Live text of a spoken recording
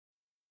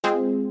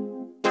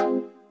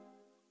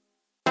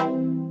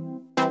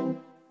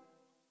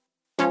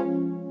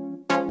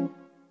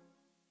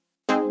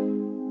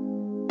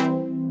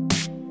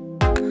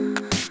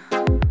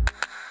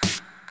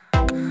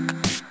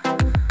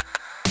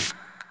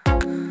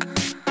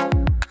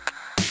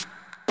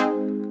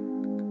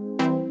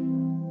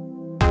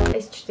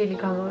ჩრდილი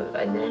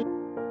გამოვიყენე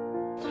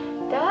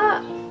და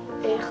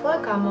ეხლა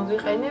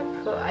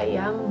გამოვიყენებ აი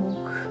ამ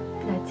მუქ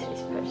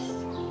ნაცრისფერს.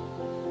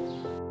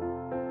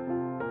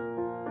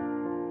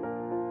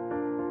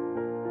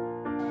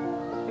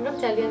 მაგრამ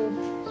ძალიან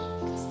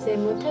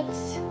ზემოთაც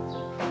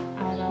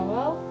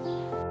არავალ.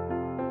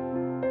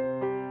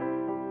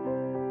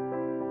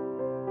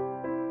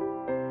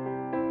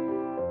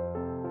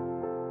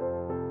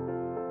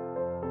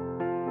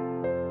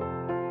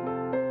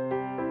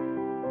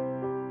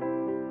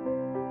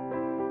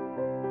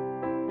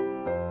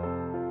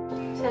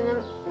 სანამ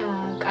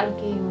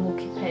კარგი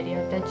მუქი ფერი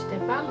არ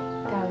დაჭდება,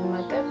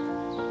 დავიმატებ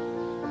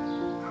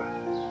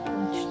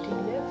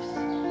ჩრდილებს.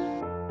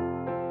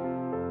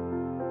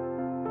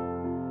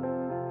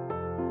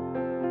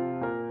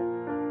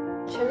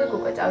 შემდეგ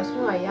უკვე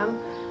წავისმევ აი ამ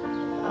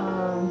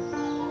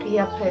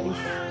ღია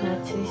ფერის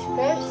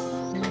ნაცრისფერს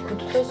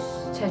ქუთუთოს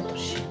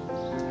ცენტრში.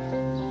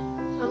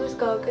 ამას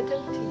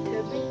გავაკეთებ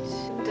თითებით,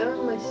 იმიტომ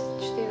რომ ეს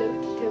ჩრდილები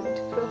თითებით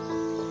უფრო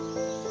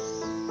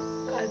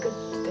კარგად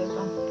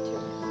ჯდება.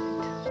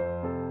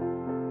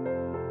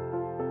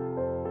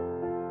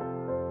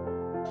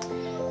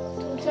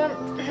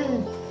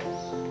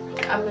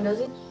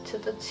 კამერაზე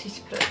ცოტა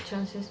ცისფრად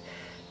ჩანს ეს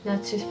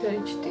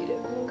ნაცრისფერი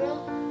ჩრდილები, მაგრამ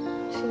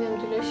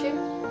სინამდვილეში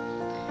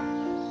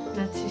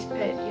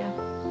ნაცრისფერია.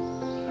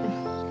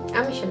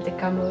 ამის შემდეგ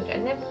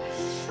გამოვიყენებ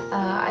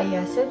აი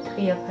ასეთ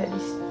ღია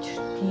ფერის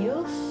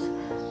ჩრდილს,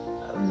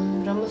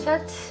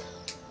 რომელსაც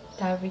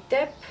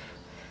დავიდებ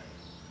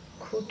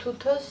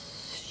ქუთუთოს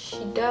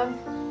შიდა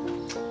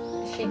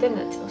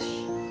ნაწილში.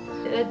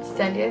 რაც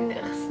ძალიან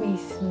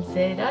ხსნის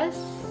მზერას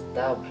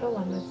და უფრო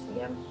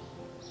ლამაზია.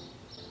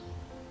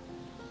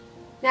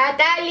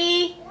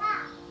 ნატალი!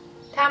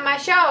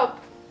 თამაშობ?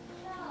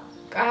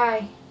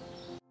 კაი.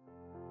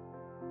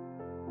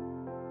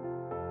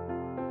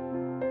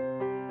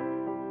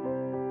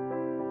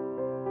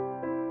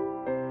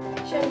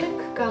 შემდეგ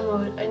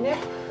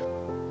გამოვიყენებ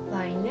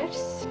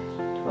ლაინერს.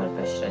 თუ არ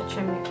გაშრა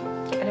ჩემი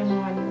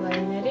კრემოვანი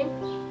ლაინერი.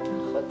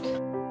 ნახოთ.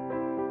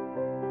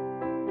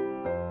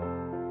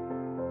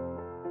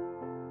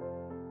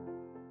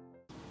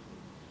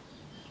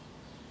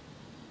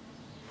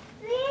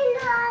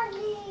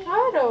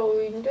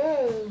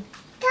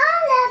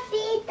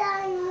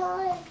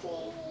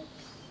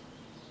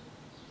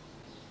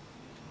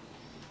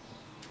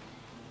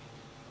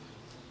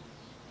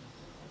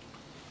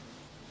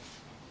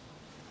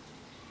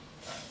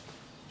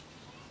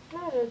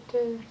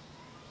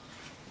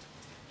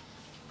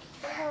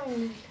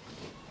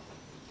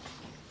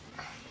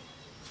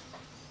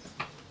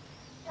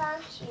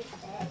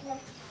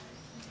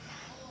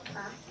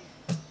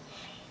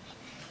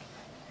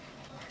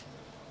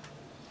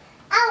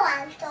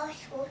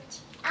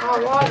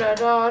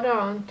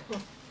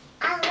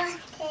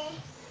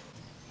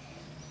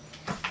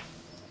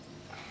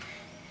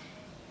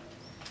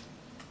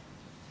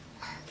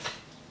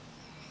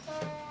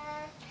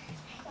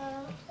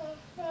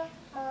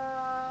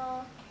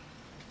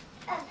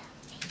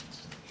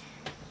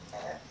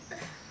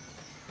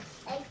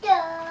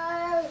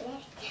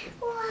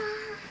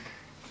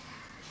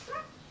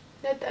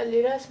 ნატალი,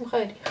 რას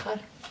მღერი ხარ?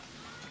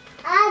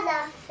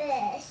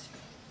 ალაფეს.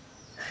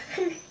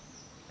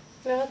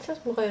 რაღაცას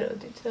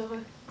მღეროდით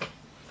აღარ.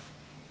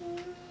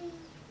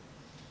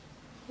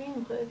 ვინ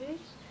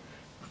მღერის?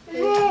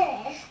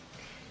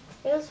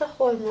 ელსა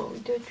ხო არ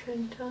მოვიდა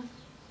ჩვენთან?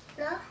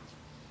 რა?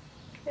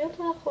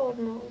 ელსა ხო არ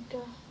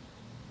მოვიდა?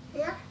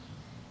 რა?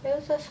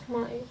 ელსას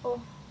ხმა იყო.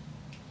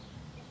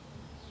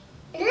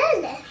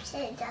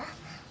 ლელეფსედა.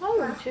 აუ,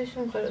 ის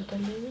მღეროდა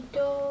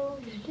ლედო,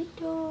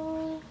 ლედო.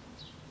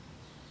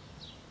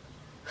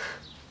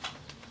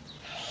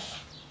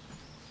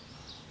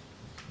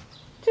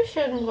 თუ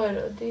შენ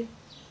მღეროდი?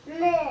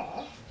 მე.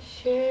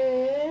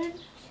 შენ?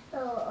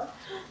 ხო.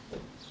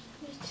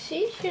 იცი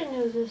შენ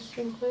ელზას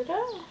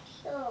სიმღერა?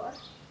 ხო.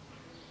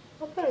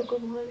 აბა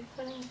როგორ მღერი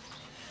ხარ?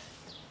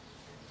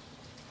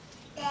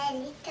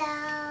 ლედო,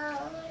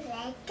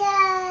 ლედო.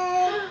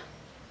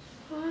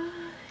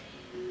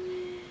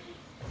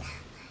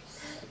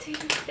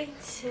 თილი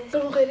პრინცესა.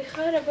 როგორ მღერი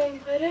ხარ? აბა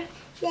იმღერე?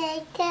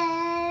 ლედო,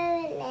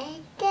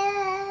 ლედო.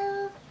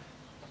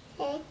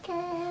 ლედო.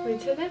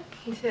 ვიცოდე?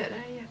 ისე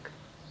არა იქ.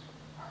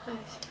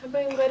 აბა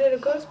იმღერე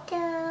როგორ?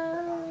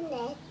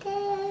 ლედო.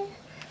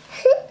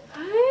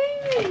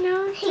 აი,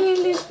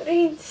 ნაუთილი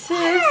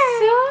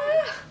პრინცესა.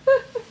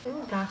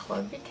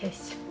 დაახლოებით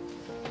ეს.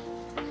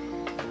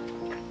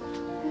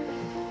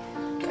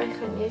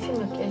 კაიხანი ეს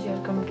მაკიაჟი არ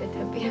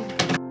გამკეთებია.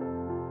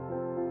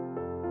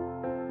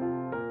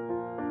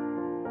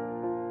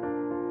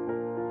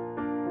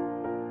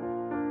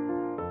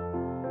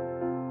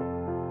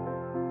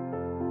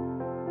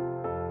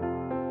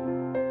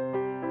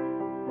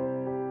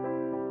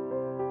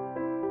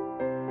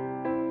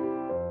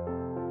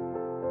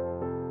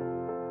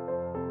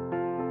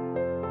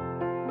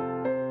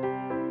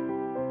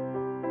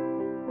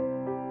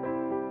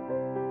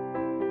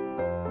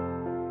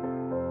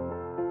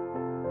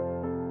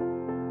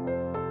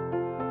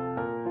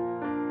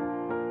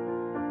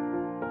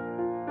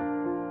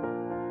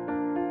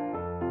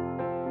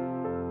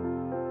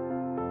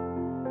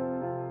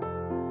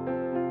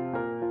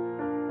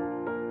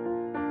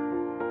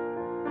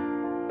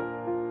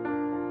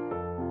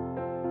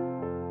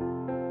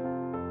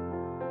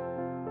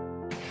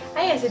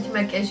 აი ესეთი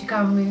მაკიაჟი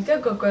გამომივიდა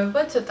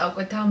გოგოებო, ცოტა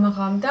უკვე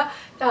დამაღამდა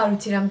და არ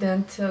ვიცი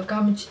რამდენად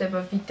გამოჩნდება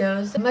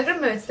ვიდეოზე, მაგრამ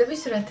მე ვეცდები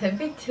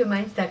სურათებით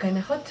მაინც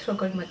დაგანახოთ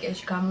როგორ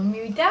მაკიაჟი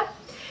გამომივიდა.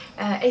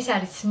 ეს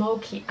არის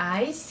mokey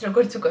eyes,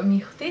 როგორც უკვე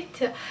მიხვდით,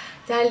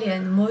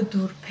 ძალიან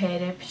მოდურ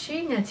ფერებში,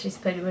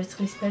 ნაცრისფერი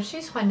ვერცხლისფერში,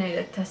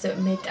 სხვანაირად ასევე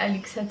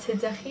მეტალიკსაც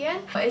ეძახიან.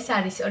 ეს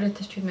არის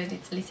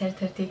 2017 წლის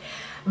ერთ-ერთი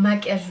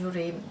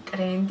მაკიაჟური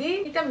ტრენდი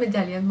და მე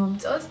ძალიან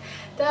მომწონს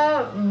და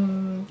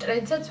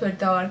ტრენდსაც ვერ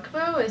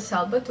დავარქმევ, ეს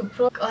ალბათ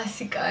უფრო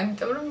კლასიკაა,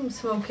 იმიტომ რომ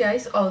mokey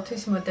eyes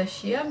ყოველთვის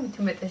მოდაშია, მით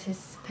უმეტეს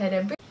ეს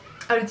ფერები.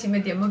 არ ვიცი,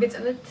 მედია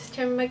მოგეწონათ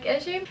ჩემი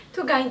მაკიაჟი.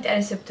 თუ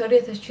გაინტერესებთ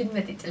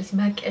 2017 წლის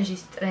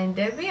მაკიაჟის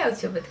ტრენდები,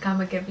 აუცილებლად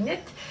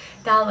გამაგებინეთ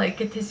და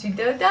ლაიქეთ ეს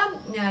ვიდეო და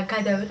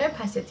გადავიღებ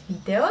ასეთ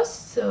ვიდეოს,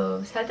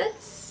 სადაც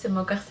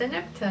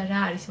მოგახსენებთ რა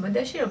არის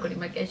მოდაში, როგორი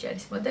მაკიაჟი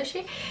არის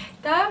მოდაში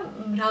და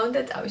რა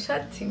უნდა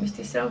წავისვათ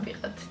იმისთვის, რომ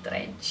ვიყოთ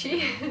ტრენდში.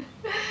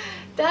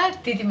 და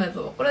დიდი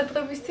მადლობა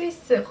ყურადღებისთვის,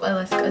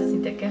 ყველას კაცი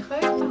და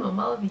გეხვევით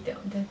მომავალ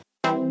ვიდეომდე.